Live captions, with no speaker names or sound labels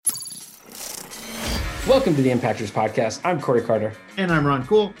Welcome to the Impactors Podcast. I'm Corey Carter. And I'm Ron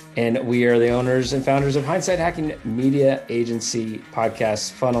Cool. And we are the owners and founders of Hindsight Hacking Media Agency,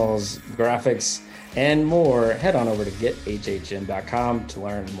 podcasts, funnels, graphics, and more. Head on over to gethhm.com to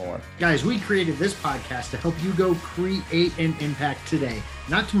learn more. Guys, we created this podcast to help you go create an impact today.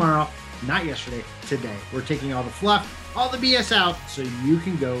 Not tomorrow, not yesterday, today. We're taking all the fluff, all the BS out so you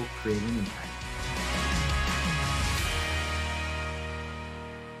can go create an impact.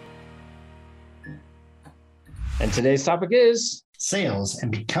 And today's topic is sales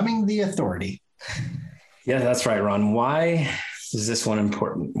and becoming the authority. Yeah, that's right, Ron. Why is this one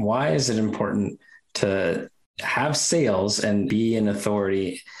important? Why is it important to have sales and be an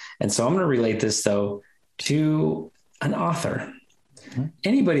authority? And so I'm going to relate this, though, to an author. Mm-hmm.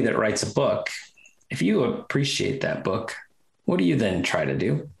 Anybody that writes a book, if you appreciate that book, what do you then try to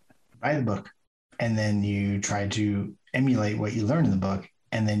do? Buy the book, and then you try to emulate what you learned in the book,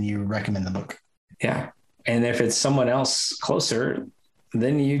 and then you recommend the book. Yeah. And if it's someone else closer,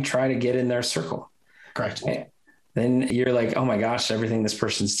 then you try to get in their circle. Correct. Then you're like, oh my gosh, everything this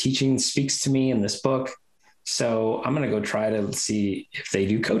person's teaching speaks to me in this book. So I'm going to go try to see if they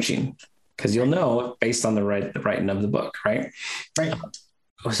do coaching, because you'll know based on the writing of the book, right? Right.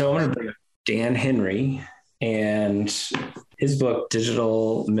 So I'm going to bring up Dan Henry and his book,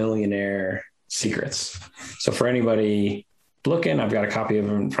 Digital Millionaire Secrets. So for anybody looking, I've got a copy of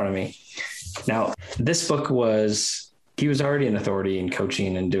it in front of me. Now, this book he was already an authority in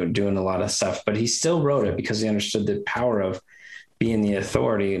coaching and doing a lot of stuff, but he still wrote it because he understood the power of being the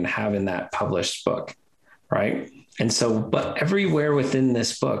authority and having that published book, right? And so, but everywhere within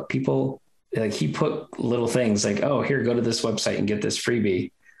this book, people, like, he put little things like, oh, here, go to this website and get this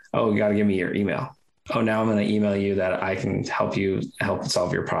freebie. Oh, you got to give me your email. Oh, now I'm going to email you that I can help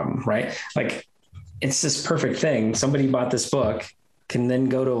solve your problem, right? Like, it's this perfect thing. Somebody bought this book, can then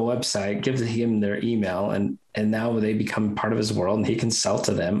go to a website, give him their email, and now they become part of his world, and he can sell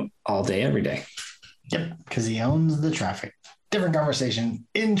to them all day, every day. Yep, because he owns the traffic. Different conversation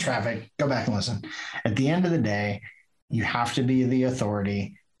in traffic. Go back and listen. At the end of the day, you have to be the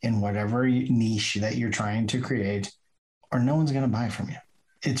authority in whatever niche that you're trying to create, or no one's going to buy from you.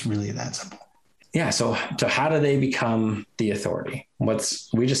 It's really that simple. Yeah. So how do they become the authority?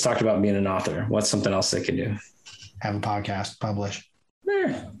 We just talked about being an author. What's something else they could do? Have a podcast, publish.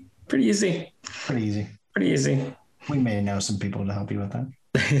 Pretty easy. Pretty easy. We may know some people to help you with that.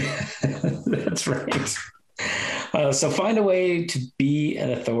 That's right. So find a way to be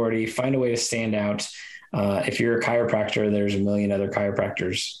an authority, find a way to stand out. If you're a chiropractor, there's a million other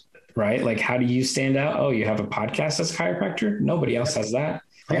chiropractors, right? Like, how do you stand out? Oh, you have a podcast as a chiropractor? Nobody else has that,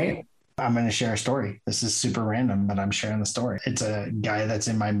 right? I'm going to share a story. This is super random, but I'm sharing the story. It's a guy that's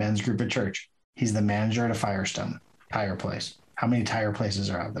in my men's group at church. He's the manager at a Firestone tire place. How many tire places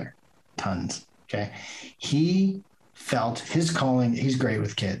are out there? Tons. Okay. He felt his calling. He's great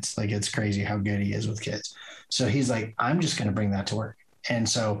with kids. Like, it's crazy how good he is with kids. So he's like, I'm just going to bring that to work. And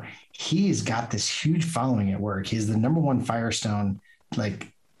so he's got this huge following at work. He's the number one Firestone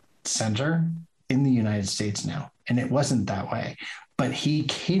center in the United States now. And it wasn't that way, but he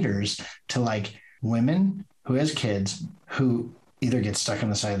caters to women who has kids who either get stuck on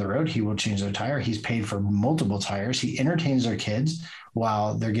the side of the road. He will change their tire. He's paid for multiple tires. He entertains their kids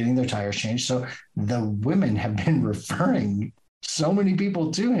while they're getting their tires changed. So the women have been referring so many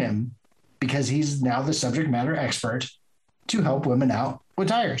people to him because he's now the subject matter expert to help women out with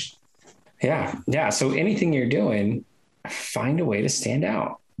tires. Yeah. Yeah. So anything you're doing, find a way to stand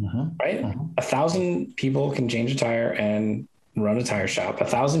out, right? 1,000 people can change a tire and run a tire shop.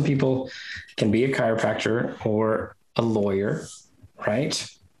 1,000 people can be a chiropractor or a lawyer, right?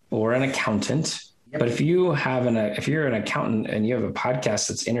 Or an accountant. Yep. But if you're an accountant and you have a podcast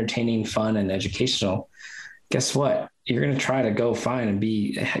that's entertaining, fun, and educational, guess what? You're going to try to go find and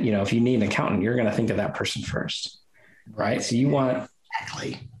be, if you need an accountant, you're going to think of that person first, right? So you want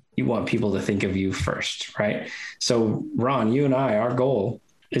people to think of you first, right? So Ron, you and I, our goal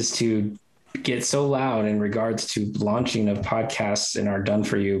is to get so loud in regards to launching of podcasts in our Done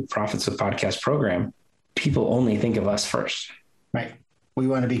For You Profits with Podcast program. People only think of us first. Right. We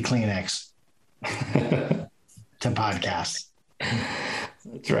want to be Kleenex to podcasts.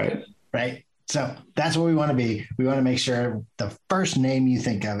 That's right. Right. So that's what we want to be. We want to make sure the first name you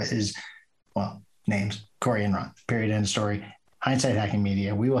think of is, names, Corey and Ron, period, end of story. Hindsight Hacking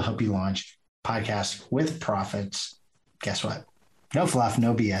Media. We will help you launch podcasts with profits. Guess what? No fluff,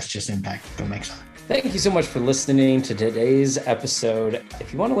 no BS, just impact. Go make something. Thank you so much for listening to today's episode.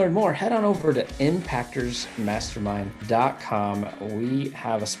 If you want to learn more, head on over to impactorsmastermind.com. We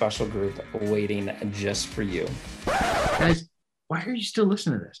have a special group waiting just for you. Guys, why are you still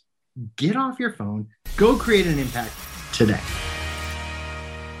listening to this? Get off your phone, go create an impact today.